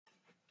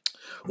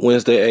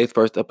Wednesday 8th,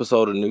 first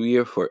episode of the new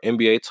year for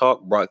NBA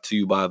Talk, brought to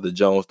you by the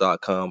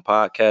Jones.com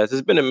podcast.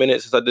 It's been a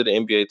minute since I did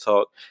an NBA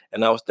Talk,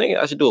 and I was thinking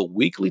I should do a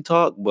weekly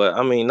talk, but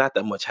I mean, not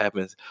that much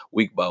happens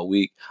week by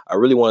week. I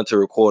really wanted to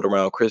record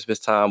around Christmas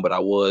time, but I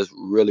was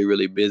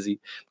really busy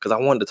because I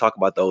wanted to talk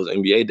about those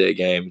NBA Day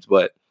games.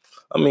 But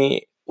I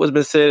mean, what's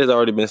been said has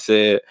already been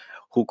said.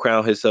 Who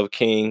crowned himself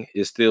king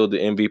is still the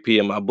MVP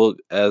in my book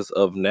as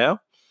of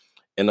now.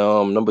 And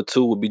number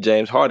two would be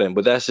James Harden,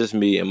 but that's just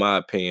me in my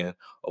opinion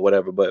or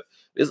whatever. But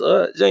it's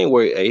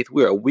January 8th.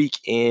 We're a week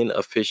in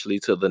officially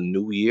to the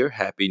new year.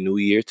 Happy New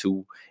Year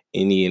to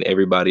any and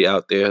everybody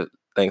out there.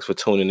 Thanks for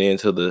tuning in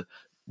to the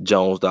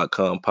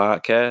Jones.com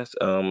podcast.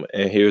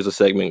 And here's a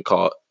segment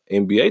called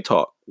NBA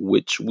Talk,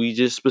 which we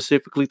just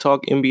specifically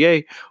talk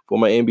NBA for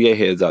my NBA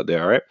heads out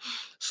there. All right.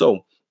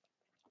 So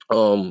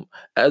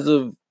as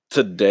of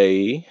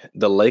today,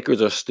 the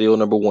Lakers are still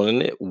number one in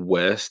the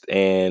West,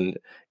 and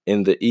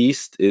in the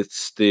East, it's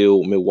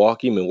still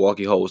Milwaukee.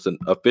 Milwaukee holds an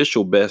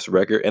official best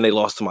record, and they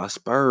lost to my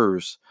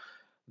Spurs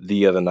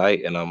the other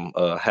night, and I'm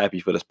happy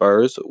for the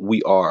Spurs.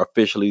 We are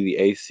officially the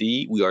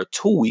AC. We are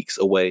 2 weeks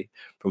away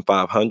from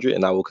 500,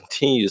 and I will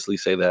continuously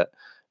say that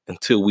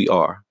until we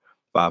are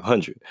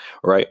 500.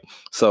 Right.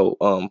 So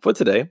for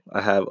today,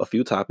 I have a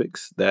few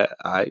topics that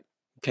I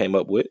came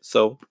up with.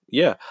 So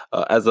yeah,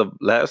 as of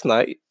last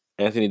night,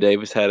 Anthony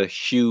Davis had a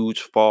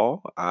huge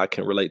fall. I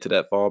can relate to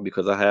that fall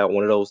because I had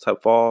one of those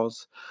type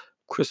falls.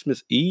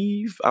 Christmas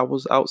Eve, I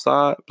was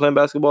outside playing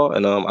basketball,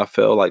 and I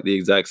felt like the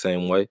exact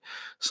same way.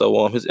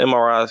 So his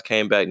MRIs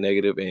came back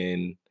negative,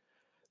 and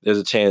there's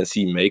a chance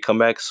he may come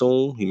back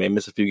soon. He may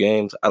miss a few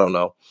games. I don't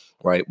know,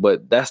 right?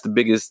 But that's the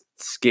biggest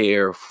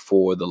scare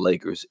for the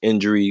Lakers.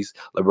 Injuries.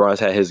 LeBron's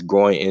had his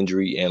groin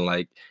injury, and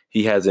like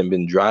he hasn't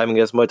been driving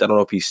as much. I don't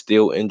know if he's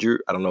still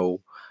injured. I don't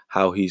know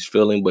how he's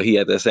feeling, but he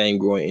had that same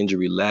groin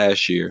injury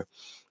last year.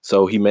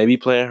 So he may be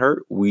playing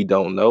hurt. We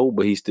don't know,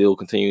 but he's still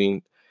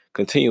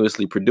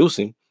continuously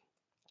producing.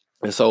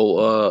 And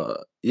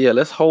so yeah,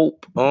 let's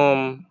hope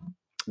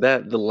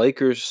that the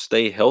Lakers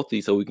stay healthy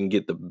so we can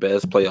get the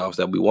best playoffs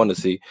that we want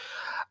to see.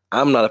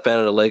 I'm not a fan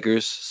of the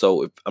Lakers,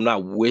 so I'm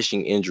not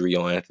wishing injury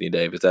on Anthony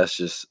Davis. That's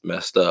just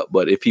messed up.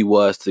 But if he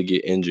was to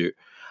get injured,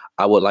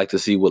 I would like to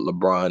see what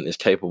LeBron is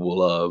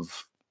capable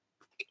of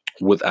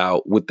with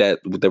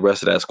the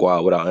rest of that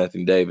squad without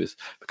Anthony Davis,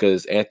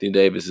 because Anthony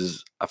Davis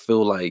is, I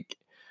feel like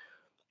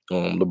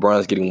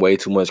LeBron's getting way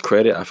too much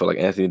credit. I feel like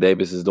Anthony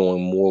Davis is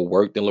doing more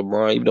work than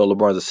LeBron, even though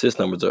LeBron's assist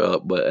numbers are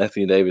up. But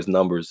Anthony Davis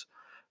numbers,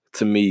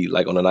 to me,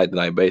 like on a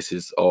night-to-night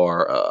basis,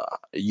 are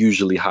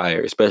usually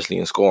higher, especially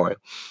in scoring.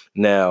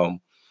 Now,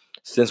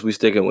 since we're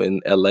sticking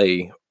in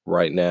LA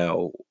right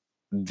now,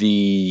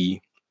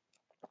 the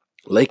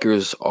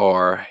Lakers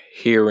are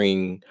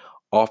hearing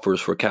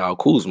offers for Kyle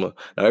Kuzma.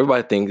 Now,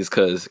 everybody thinks it's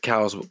because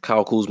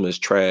Kyle Kuzma is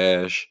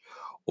trash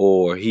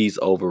or he's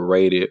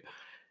overrated.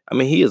 I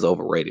mean, he is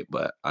overrated,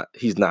 but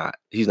he's not.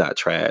 He's not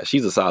trash.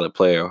 He's a solid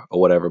player or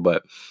whatever.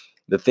 But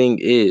the thing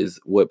is,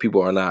 what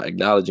people are not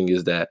acknowledging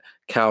is that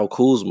Kyle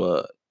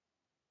Kuzma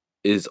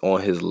is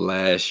on his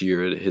last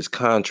year of his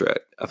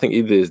contract. I think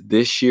either it's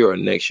this year or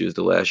next year is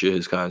the last year of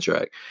his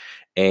contract.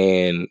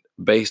 And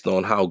based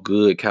on how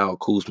good Kyle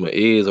Kuzma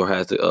is or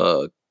has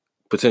the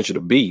potential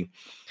to be,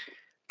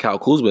 Kyle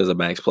Kuzma is a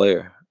max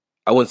player.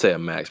 I wouldn't say a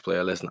max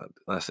player. Let's not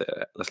say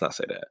that. Let's not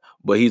say that.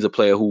 But he's a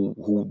player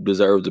who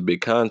deserves a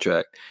big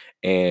contract.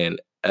 And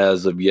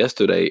as of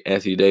yesterday,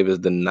 Anthony Davis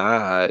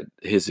denied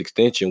his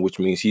extension, which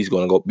means he's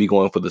going to be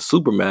going for the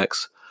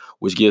supermax,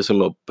 which gives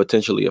him a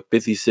potentially a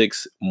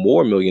 $56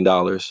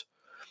 million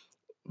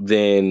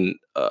than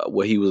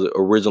what he was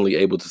originally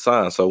able to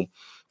sign. So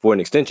for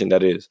an extension,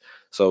 that is.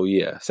 So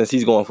yeah, since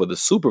he's going for the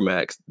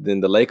supermax, then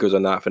the Lakers are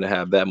not going to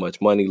have that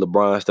much money.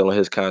 LeBron's still on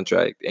his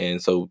contract,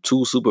 and so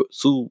two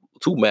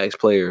max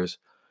players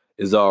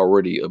is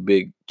already a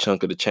big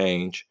chunk of the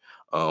change.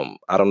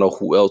 I don't know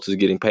who else is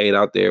getting paid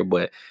out there,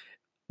 but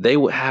they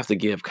would have to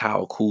give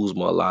Kyle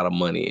Kuzma a lot of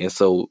money. And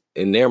so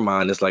in their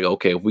mind, it's like,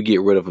 okay, if we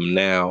get rid of him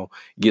now,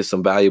 get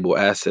some valuable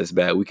assets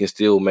back, we can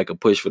still make a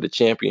push for the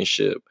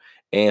championship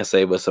and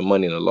save us some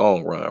money in the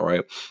long run,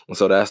 right? And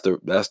so that's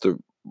the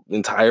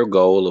entire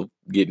goal of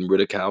getting rid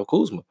of Kyle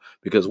Kuzma,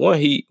 because one,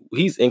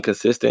 he's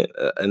inconsistent,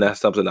 and that's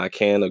something I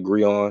can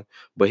agree on.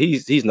 But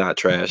he's not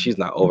trash. He's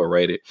not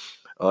overrated.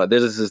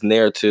 There's this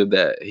narrative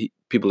that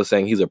people are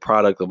saying he's a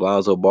product of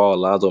Lonzo Ball.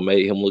 Lonzo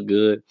made him look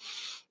good.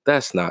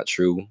 That's not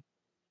true.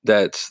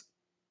 That's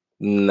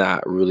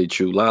not really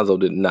true. Lonzo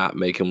did not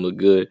make him look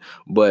good.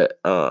 But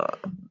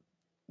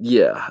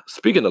yeah,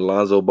 speaking of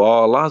Lonzo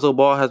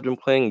Ball has been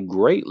playing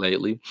great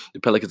lately. The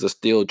Pelicans are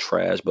still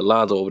trash, but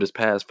Lonzo, over this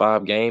past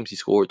 5 games, he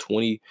scored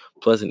 20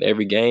 plus in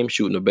every game,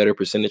 shooting a better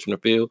percentage from the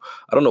field.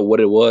 I don't know what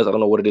it was. I don't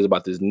know what it is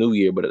about this new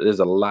year, but there's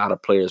a lot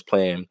of players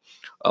playing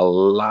a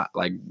lot,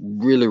 like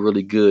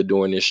really good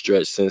during this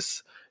stretch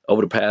since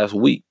over the past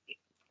week,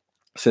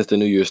 since the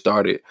new year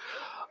started.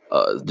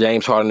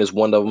 James Harden is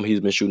one of them. He's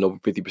been shooting over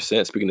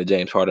 50%. Speaking of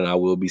James Harden, I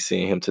will be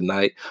seeing him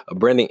tonight.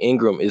 Brandon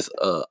Ingram is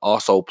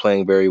also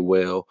playing very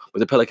well, but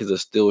the Pelicans are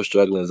still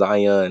struggling.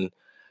 Zion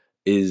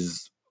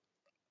is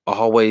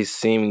always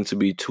seeming to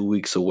be 2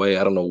 weeks away.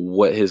 I don't know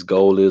what his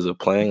goal is of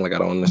playing. Like, I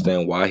don't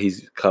understand why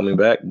he's coming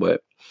back,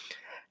 but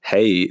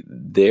hey,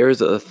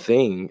 there's a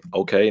thing.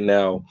 Okay,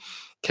 now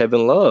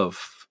Kevin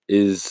Love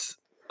is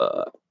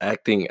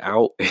acting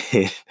out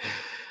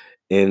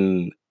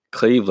in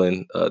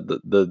Cleveland.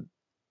 The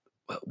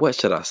what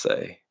should I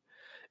say?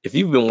 If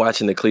you've been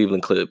watching the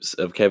Cleveland clips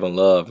of Kevin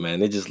Love,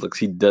 man, it just looks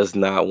he does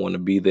not want to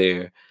be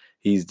there.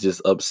 He's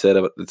just upset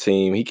about the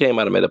team. He came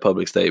out and made a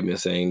public statement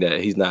saying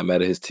that he's not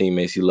mad at his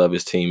teammates. He loves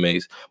his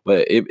teammates,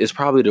 but it's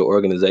probably the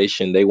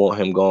organization. They want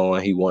him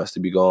gone. He wants to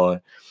be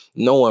gone.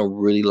 No one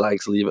really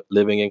likes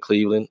living in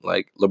Cleveland.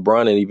 Like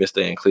LeBron didn't even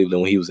stay in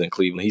Cleveland when he was in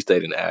Cleveland. He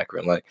stayed in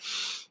Akron. Like,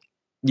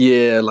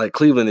 yeah, like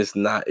Cleveland is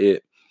not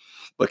it.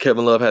 But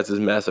Kevin Love has this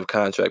massive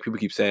contract. People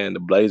keep saying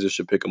the Blazers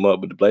should pick him up,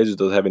 but the Blazers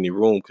doesn't have any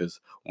room because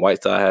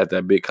Whiteside has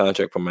that big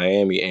contract from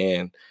Miami,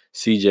 and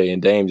CJ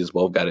and Dame just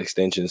both got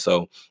extensions.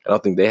 So I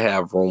don't think they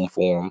have room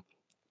for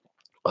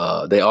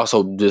him. They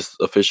also just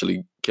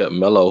officially kept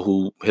Melo,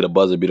 who hit a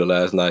buzzer beater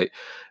last night.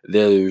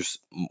 There's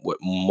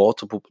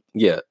multiple.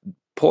 Yeah,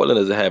 Portland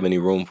doesn't have any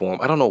room for him.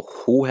 I don't know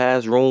who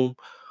has room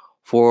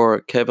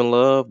for Kevin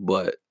Love,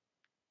 but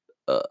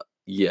uh,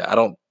 yeah, I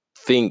don't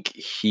think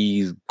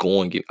he's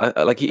going.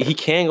 Like he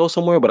can go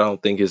somewhere, but I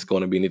don't think it's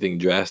going to be anything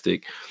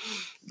drastic.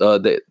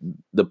 The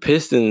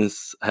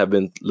Pistons have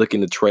been looking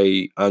to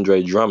trade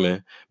Andre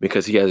Drummond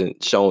because he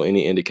hasn't shown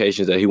any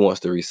indications that he wants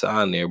to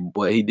resign there.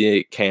 But he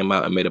did came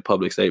out and made a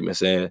public statement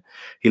saying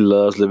he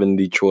loves living in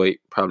Detroit,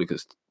 probably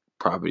because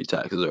property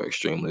taxes are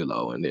extremely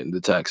low, and then the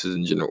taxes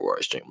in general are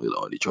extremely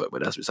low in Detroit.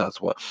 But that's besides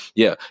the point.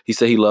 Yeah, he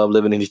said he loved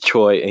living in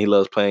Detroit and he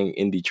loves playing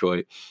in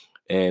Detroit.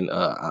 And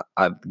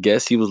I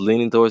guess he was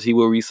leaning towards he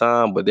will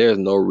resign, but there's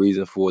no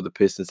reason for the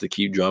Pistons to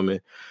keep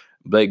Drummond.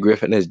 Blake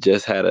Griffin has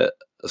just had a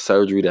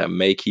surgery that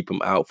may keep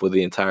him out for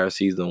the entire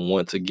season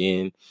once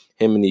again.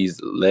 Him and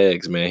these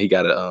legs, man, he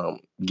got to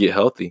get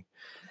healthy.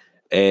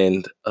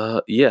 And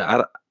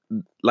yeah,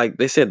 like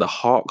they said, the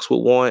Hawks would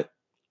want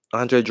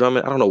Andre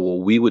Drummond. I don't know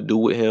what we would do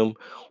with him.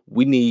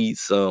 We need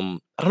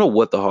some. I don't know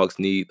what the Hawks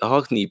need. The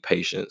Hawks need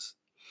patience,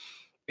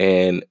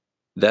 and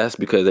that's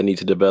because they need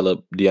to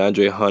develop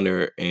DeAndre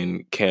Hunter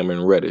and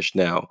Cameron Reddish.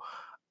 Now,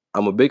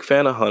 I'm a big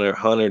fan of Hunter.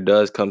 Hunter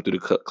does come through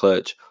the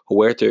clutch.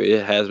 Huerta,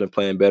 it has been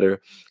playing better.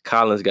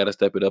 Collins got to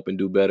step it up and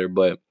do better.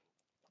 But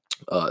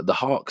the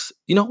Hawks,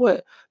 you know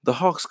what? The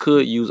Hawks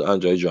could use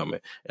Andre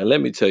Drummond. And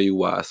let me tell you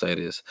why I say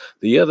this.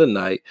 The other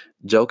night,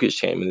 Jokic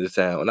came into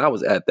town, and I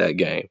was at that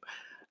game.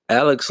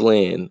 Alex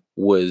Len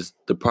was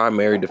the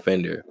primary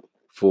defender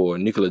for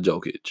Nikola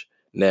Jokic.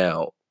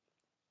 Now,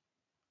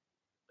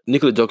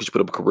 Nikola Jokic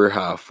put up a career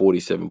high of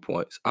 47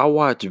 points. I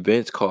watched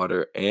Vince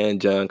Carter and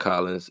John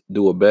Collins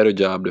do a better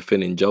job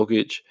defending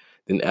Jokic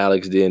than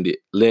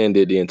Len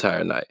did the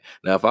entire night.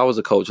 Now, if I was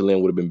a coach,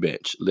 Len would have been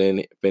benched.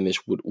 Len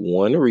finished with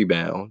 1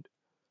 rebound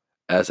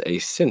as a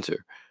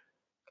center.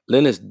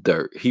 Len is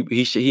dirt.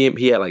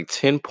 He had like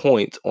 10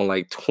 points on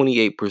like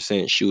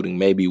 28% shooting,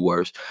 maybe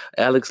worse.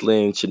 Alex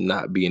Len should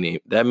not be in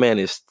it. That man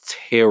is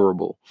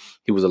terrible.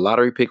 He was a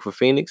lottery pick for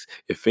Phoenix.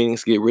 If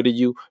Phoenix get rid of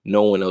you,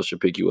 no one else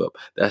should pick you up.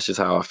 That's just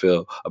how I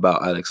feel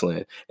about Alex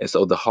Len. And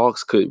so the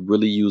Hawks could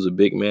really use a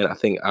big man. I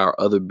think our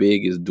other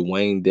big is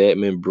Dwayne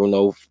Dedman,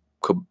 Bruno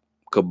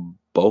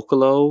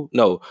Caboclo.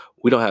 No,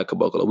 we don't have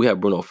Caboclo. We have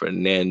Bruno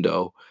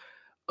Fernando.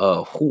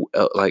 Who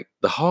like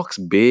the Hawks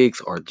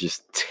bigs are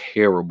just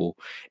terrible,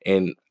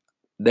 and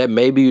that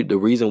may be the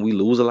reason we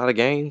lose a lot of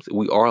games.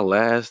 We are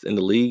last in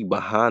the league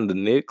behind the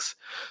Knicks.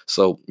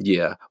 So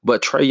yeah,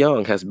 but Trae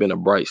Young has been a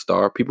bright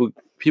star. People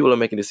are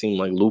making it seem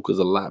like Luka's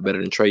a lot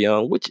better than Trae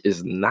Young, which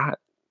is not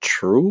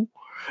true.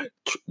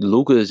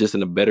 Luka is just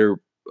in a better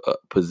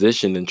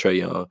position than Trae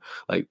Young.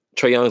 Like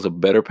Trae Young is a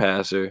better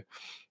passer.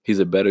 He's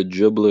a better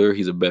dribbler.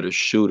 He's a better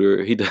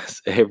shooter. He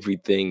does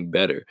everything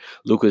better.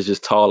 Luka's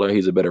just taller.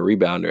 He's a better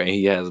rebounder, and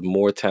he has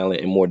more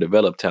talent and more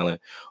developed talent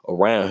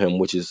around him,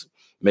 which is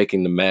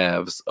making the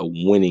Mavs a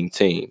winning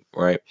team,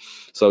 right?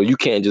 So you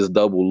can't just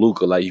double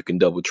Luka like you can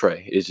double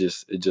Trae. It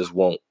just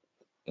won't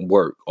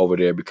work over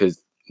there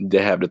because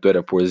they have the threat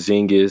of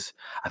Porzingis.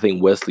 I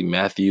think Wesley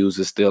Matthews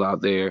is still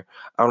out there.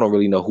 I don't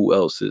really know who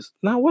else is.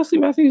 Now Wesley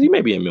Matthews, he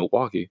may be in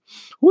Milwaukee.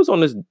 Who's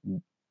on this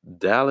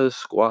Dallas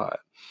squad?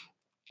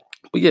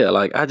 But yeah,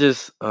 like I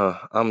just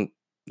the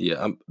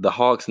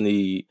Hawks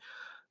need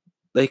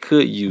they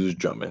could use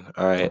Drummond.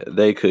 All right.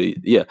 They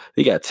could, yeah.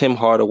 They got Tim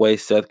Hardaway,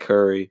 Seth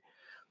Curry,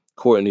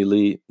 Courtney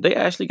Lee. They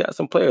actually got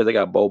some players. They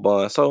got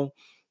Boban. So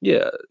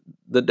yeah,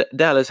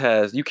 Dallas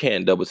has you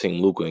can't double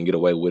team Luka and get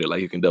away with it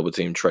like you can double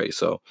team Trae.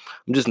 So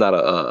I'm just not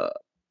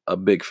a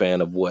big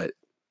fan of what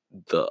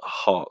the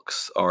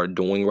Hawks are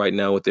doing right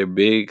now with their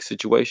big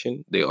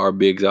situation. They are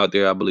bigs out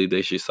there. I believe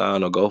they should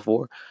sign or go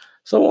for.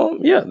 So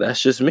yeah,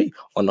 that's just me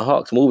on the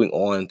Hawks. Moving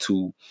on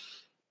to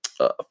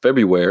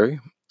February.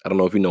 I don't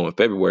know if you know in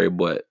February,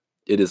 but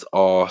it is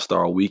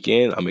All-Star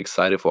Weekend. I'm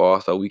excited for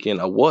All-Star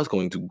Weekend. I was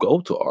going to go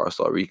to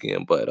All-Star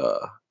Weekend, but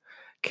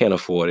can't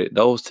afford it.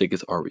 Those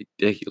tickets are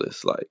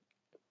ridiculous. Like,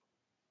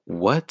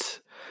 what?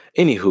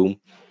 Anywho,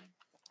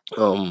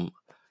 um,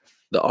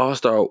 the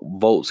All-Star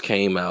votes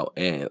came out,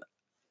 and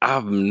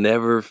I've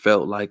never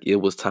felt like it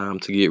was time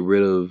to get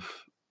rid of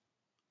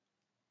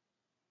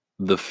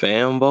the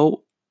fan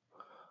vote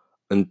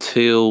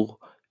until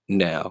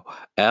now.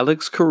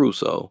 Alex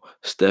Caruso,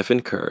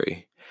 Stephen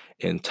Curry,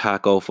 and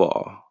Taco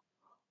Fall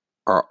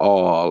are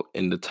all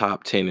in the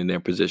top 10 in their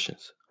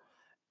positions.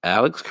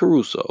 Alex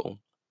Caruso,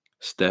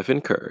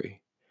 Stephen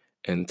Curry,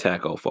 and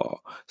Taco Fall.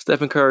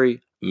 Stephen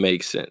Curry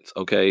makes sense,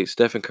 okay?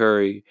 Stephen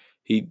Curry,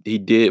 he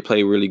did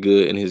play really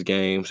good in his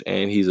games,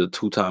 and he's a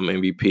 2-time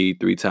MVP,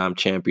 3-time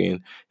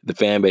champion. The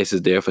fan base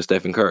is there for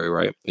Stephen Curry,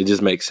 right? It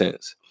just makes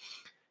sense.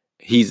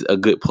 He's a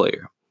good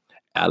player.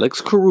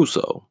 Alex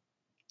Caruso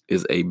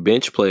is a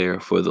bench player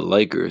for the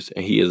Lakers,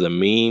 and he is a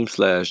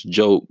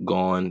meme/joke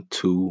gone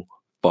too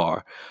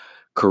far.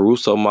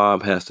 Caruso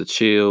mob has to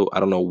chill. I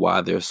don't know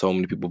why there's so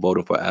many people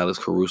voting for Alex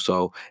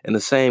Caruso. And the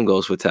same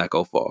goes for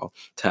Taco Fall.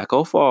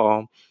 Taco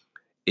Fall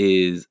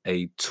is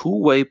a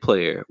two-way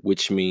player,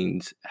 which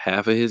means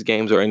half of his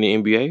games are in the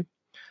NBA,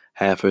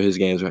 half of his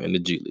games are in the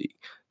G League.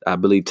 I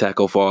believe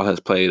Taco Fall has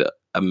played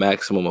a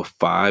maximum of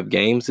 5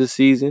 games this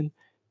season,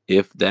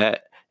 if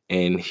that,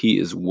 and he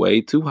is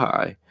way too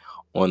high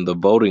on the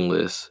voting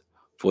list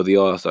for the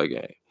All-Star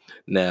game.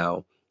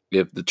 Now,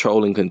 if the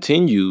trolling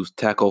continues,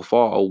 Taco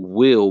Fall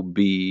will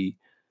be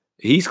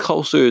he's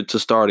closer to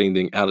starting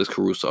than Alex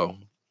Caruso,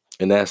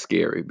 and that's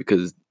scary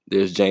because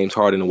there's James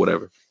Harden or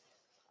whatever.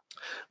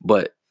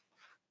 But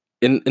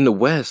in the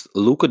West,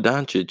 Luka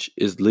Doncic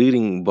is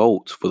leading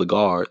votes for the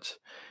guards,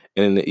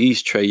 and in the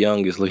East, Trae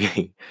Young is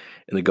leading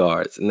in the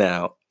guards.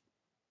 Now,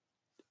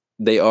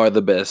 they are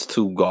the best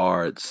 2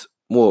 guards.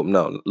 Well,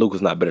 no,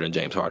 Luka's not better than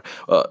James Harden.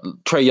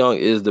 Trae Young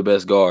is the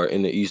best guard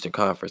in the Eastern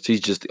Conference. He's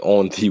just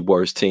on the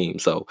worst team,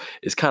 so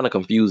it's kind of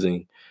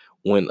confusing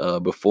when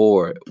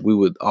before we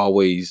would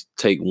always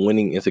take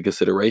winning into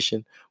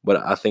consideration, but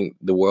I think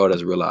the world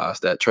has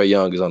realized that Trae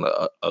Young is on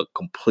a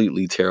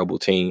completely terrible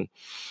team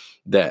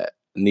that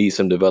needs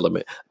some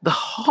development. The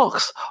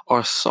Hawks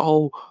are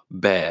so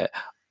bad.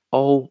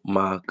 Oh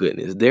my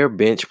goodness. Their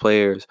bench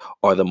players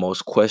are the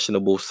most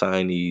questionable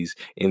signees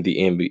in the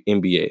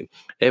NBA.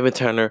 Evan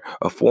Turner,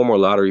 a former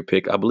lottery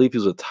pick, I believe he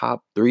was a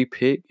top 3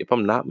 pick, if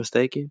I'm not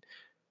mistaken.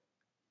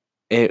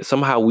 And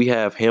somehow we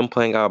have him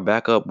playing our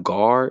backup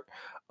guard.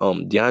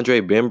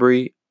 DeAndre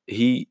Bembry,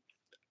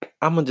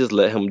 I'm gonna just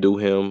let him do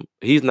him.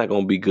 He's not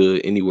gonna be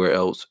good anywhere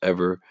else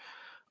ever.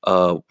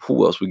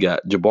 Who else we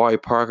got?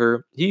 Jabari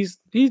Parker. He's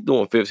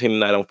doing 15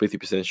 tonight on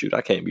 50% shoot.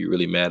 I can't be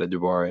really mad at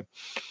Jabari.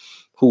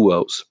 Who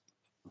else?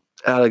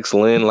 Alex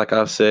Lynn, like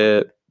I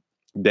said,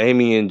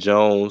 Damian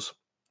Jones,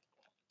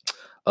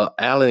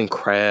 Allen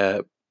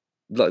Crabbe.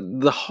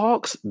 The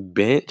Hawks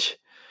bench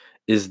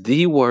is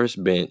the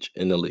worst bench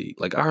in the league.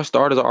 Like our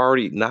starters are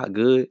already not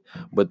good,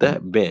 but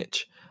that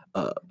bench.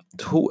 Uh,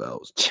 who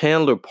else?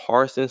 Chandler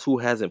Parsons, who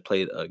hasn't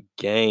played a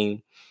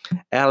game.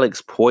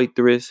 Alex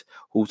Poitras,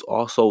 who's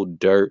also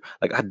dirt.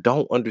 Like I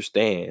don't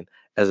understand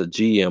as a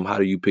GM how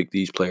do you pick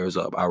these players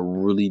up? I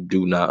really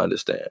do not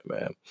understand,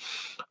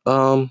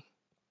 man.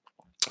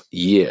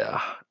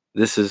 Yeah,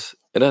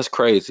 that's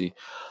crazy.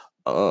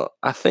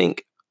 I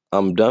think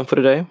I'm done for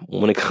today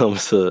when it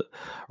comes to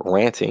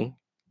ranting.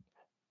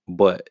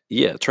 But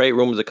yeah, trade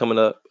rumors are coming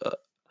up.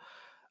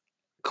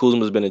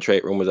 Kuzma's been in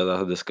trade rumors as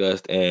I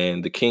discussed,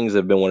 and the Kings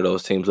have been one of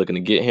those teams looking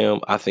to get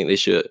him. I think they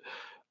should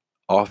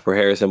offer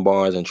Harrison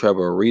Barnes and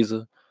Trevor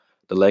Ariza.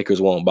 The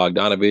Lakers want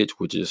Bogdanovich,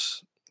 which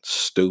is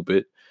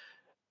stupid.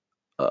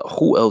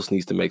 Who else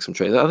needs to make some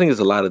trades? I think there's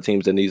a lot of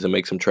teams that needs to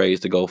make some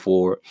trades to go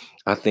forward.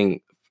 I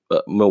think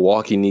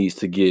Milwaukee needs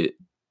to get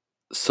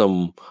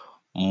some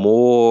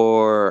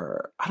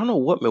more. I don't know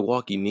what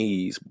Milwaukee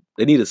needs.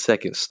 They need a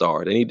second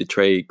star. They need to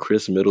trade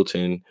Chris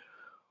Middleton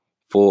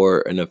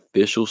for an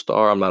official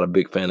star. I'm not a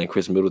big fan of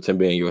Chris Middleton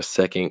being your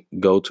second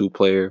go-to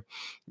player.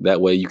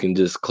 That way you can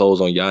just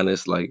close on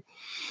Giannis. Like,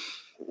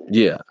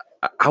 yeah,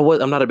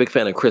 I'm not a big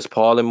fan of Chris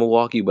Paul in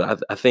Milwaukee,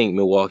 but I think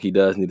Milwaukee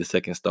does need a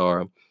second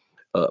star.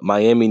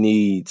 Miami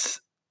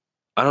needs.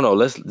 I don't know.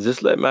 Let's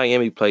just let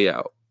Miami play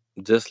out.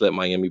 Just let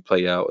Miami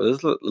play out.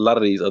 There's a lot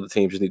of these other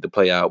teams just need to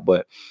play out,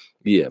 but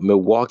yeah,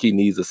 Milwaukee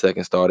needs a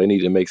second star. They need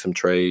to make some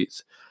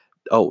trades.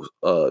 Oh,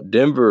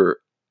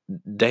 Denver,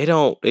 they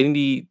don't. They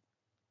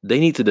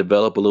need to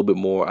develop a little bit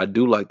more. I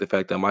do like the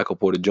fact that Michael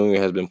Porter Jr.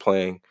 has been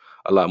playing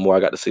a lot more. I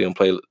got to see him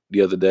play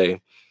the other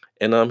day,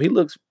 and he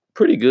looks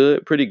pretty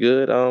good. Pretty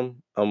good.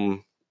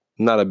 I'm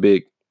not a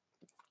big.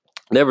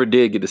 Never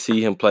did get to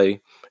see him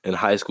play in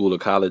high school or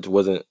college.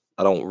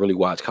 I don't really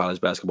watch college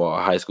basketball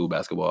or high school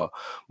basketball,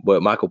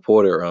 but Michael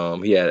Porter,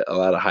 he had a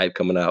lot of hype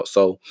coming out.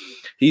 So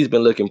he's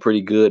been looking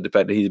pretty good. The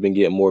fact that he's been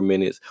getting more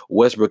minutes.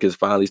 Westbrook is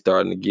finally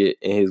starting to get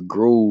in his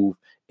groove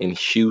in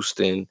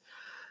Houston.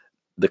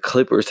 The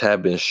Clippers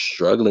have been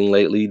struggling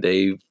lately.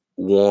 They've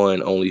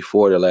won only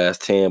 4 of their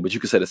last 10, but you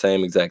could say the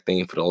same exact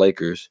thing for the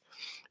Lakers.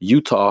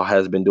 Utah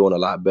has been doing a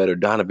lot better.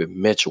 Donovan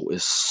Mitchell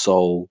is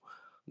so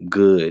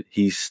good.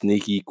 He's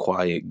sneaky,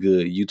 quiet,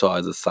 good. Utah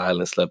is a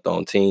silent,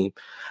 slept-on team.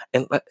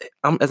 And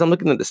as I'm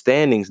looking at the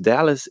standings,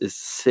 Dallas is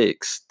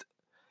 6th,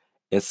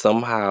 and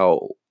somehow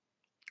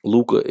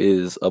Luka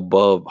is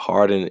above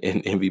Harden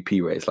in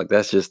MVP race. Like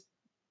that's just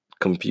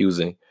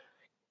confusing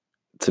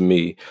to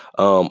me.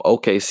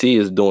 OKC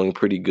is doing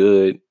pretty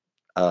good.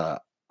 I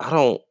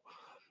don't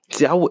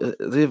see.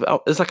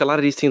 It's like a lot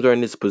of these teams are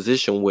in this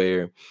position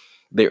where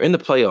they're in the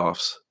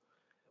playoffs,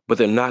 but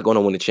they're not going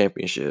to win the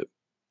championship,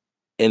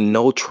 and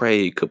no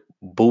trade could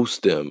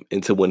boost them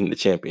into winning the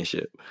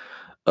championship.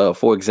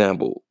 For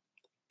example,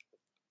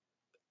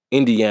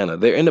 Indiana,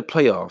 they're in the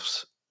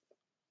playoffs,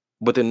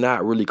 but they're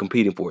not really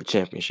competing for a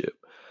championship.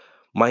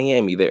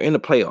 Miami, they're in the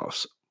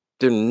playoffs.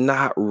 They're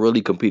not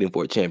really competing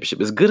for a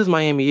championship. As good as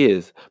Miami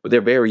is, but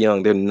they're very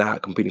young. They're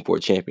not competing for a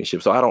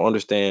championship. So I don't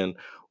understand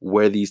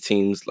where these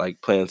teams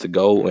like plan to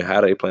go and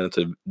how they plan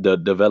to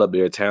develop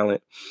their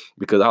talent.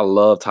 Because I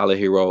love Tyler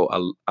Hero.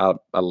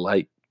 I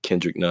like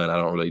Kendrick Nunn. I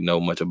don't really know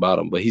much about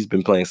him, but he's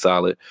been playing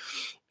solid.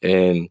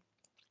 And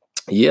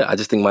yeah, I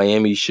just think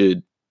Miami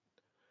should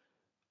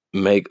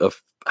make a.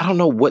 I don't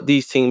know what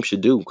these teams should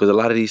do because a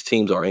lot of these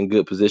teams are in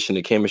good position.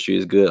 The chemistry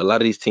is good. A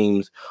lot of these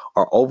teams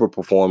are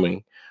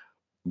overperforming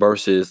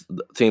versus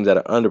the teams that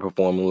are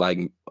underperforming,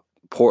 like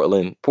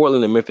Portland.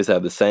 Portland and Memphis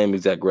have the same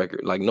exact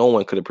record. Like no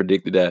one could have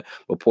predicted that,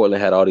 but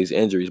Portland had all these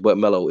injuries. But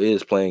Melo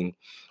is playing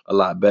a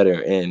lot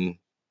better, and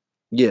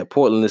yeah,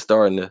 Portland is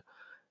starting to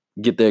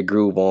get their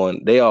groove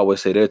on. They always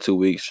say they're 2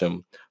 weeks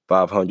from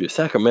 500.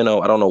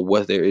 Sacramento, I don't know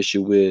what their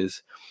issue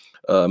is.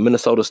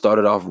 Minnesota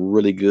started off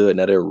really good.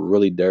 Now they're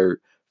really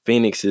dirt.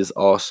 Phoenix is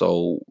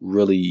also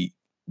really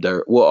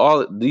dirt. Well,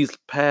 all these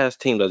past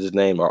teams I just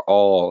named are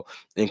all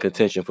in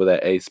contention for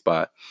that eighth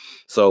spot.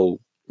 So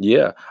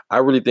yeah, I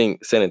really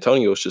think San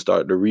Antonio should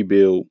start to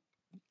rebuild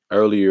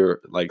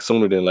earlier, like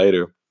sooner than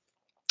later.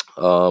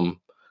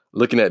 Um,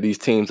 Looking at these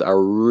teams, I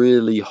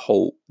really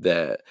hope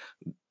that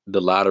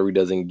the lottery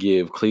doesn't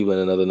give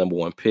Cleveland another number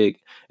one pick.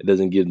 It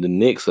doesn't give the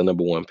Knicks a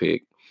number one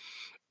pick,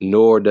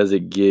 nor does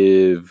it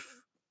give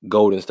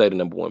Golden State a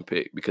number one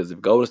pick. Because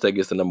if Golden State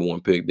gets the number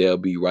one pick, they'll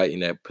be right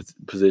in that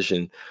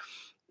position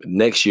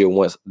next year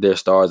once their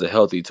stars are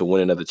healthy to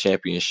win another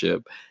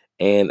championship.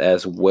 And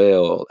as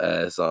well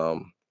as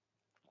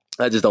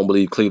I just don't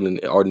believe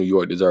Cleveland or New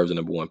York deserves a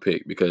number one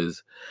pick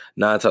because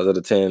 9 times out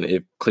of 10,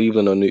 if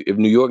Cleveland or if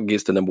New York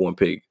gets the number one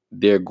pick,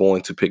 they're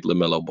going to pick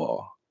LaMelo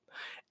Ball.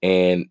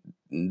 And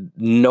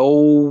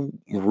no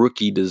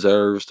rookie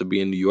deserves to be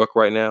in New York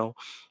right now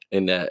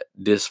in that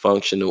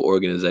dysfunctional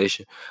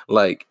organization.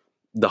 Like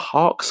the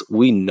Hawks,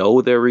 we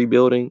know they're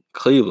rebuilding.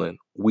 Cleveland,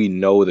 we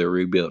know they're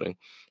rebuilding.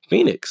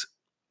 Phoenix,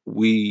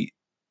 we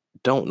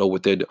don't know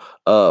what they're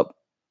doing.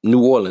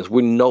 New Orleans,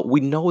 we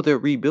know they're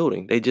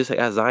rebuilding. They just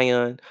got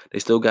Zion. They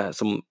still got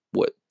some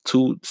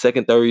two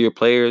second, third year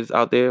players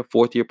out there,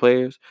 fourth year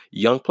players,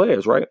 young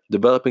players, right?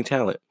 Developing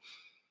talent.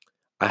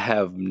 I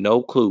have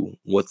no clue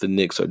what the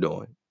Knicks are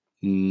doing.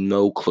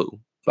 No clue.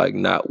 Like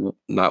not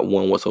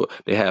one whatsoever.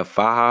 They have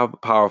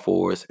 5 power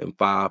forwards and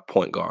 5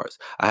 point guards.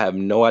 I have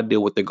no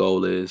idea what the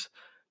goal is.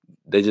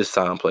 They just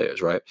sign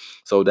players, right?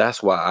 So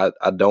that's why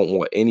I don't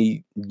want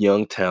any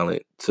young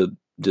talent to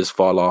just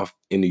fall off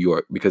in New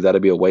York because that'll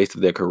be a waste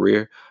of their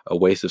career, a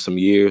waste of some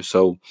years.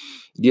 So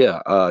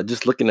yeah,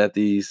 just looking at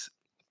these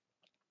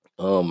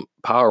power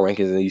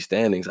rankings and these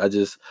standings,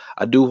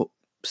 I do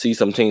see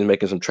some teams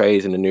making some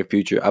trades in the near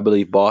future. I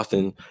believe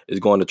Boston is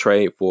going to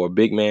trade for a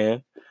big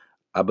man.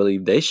 I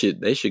believe they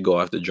should go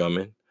after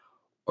Drummond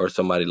or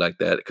somebody like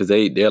that because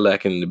they're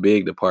lacking in the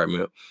big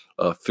department.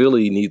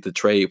 Philly needs to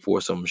trade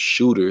for some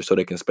shooters so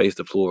they can space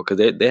the floor because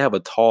they have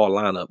a tall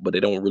lineup, but they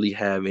don't really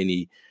have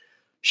any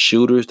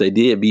shooters. They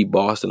did beat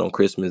Boston on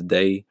Christmas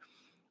Day.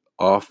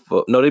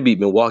 No, they beat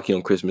Milwaukee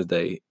on Christmas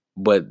Day,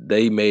 but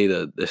they made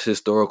a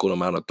historical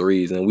amount of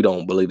threes, and we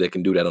don't believe they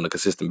can do that on a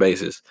consistent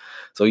basis.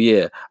 So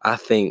yeah, I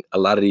think a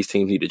lot of these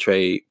teams need to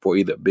trade for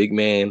either a big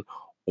man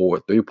or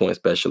a 3-point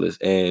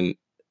specialist. And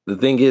the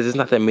thing is, it's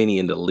not that many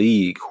in the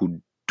league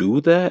who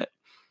do that.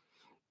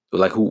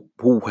 Like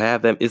who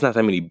have them. It's not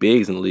that many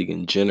bigs in the league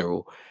in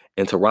general.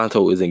 And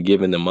Toronto isn't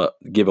giving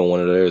one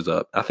of theirs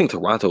up. I think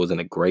Toronto is in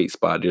a great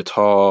spot. They're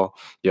tall,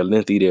 they're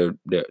lengthy,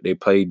 they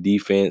play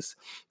defense.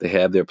 They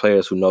have their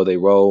players who know they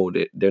role.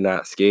 They're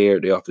not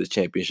scared. They're off this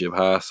championship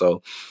high.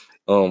 So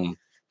um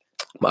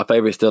my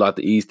favorite still out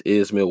the East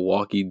is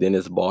Milwaukee, then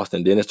it's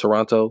Boston, then it's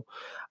Toronto.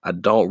 I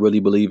don't really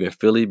believe in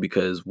Philly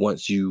because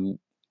once you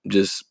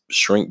just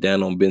shrink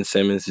down on Ben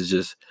Simmons, it's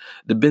just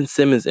the Ben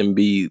Simmons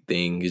Embiid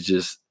thing is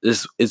just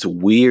it's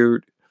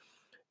weird.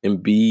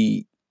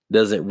 Embiid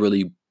doesn't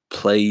really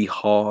play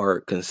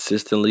hard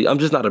consistently. I'm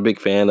just not a big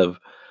fan of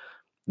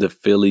the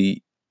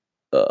Philly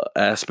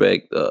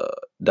aspect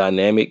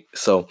dynamic.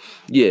 So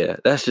yeah,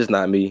 that's just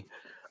not me.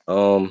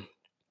 Um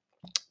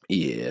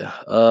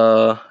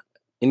yeah.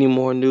 Any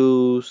more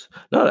news?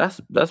 No,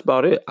 that's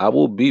about it. I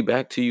will be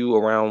back to you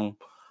around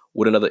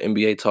with another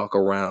NBA talk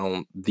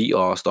around the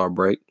All-Star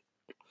break.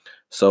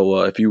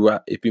 So if you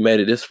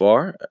made it this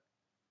far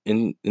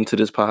into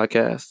this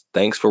podcast,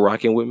 thanks for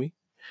rocking with me.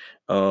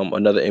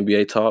 Another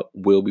NBA talk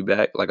will be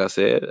back, like I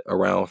said,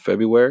 around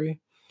February.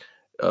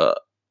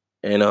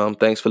 And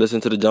thanks for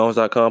listening to the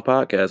Jones.com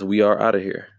podcast. We are out of here.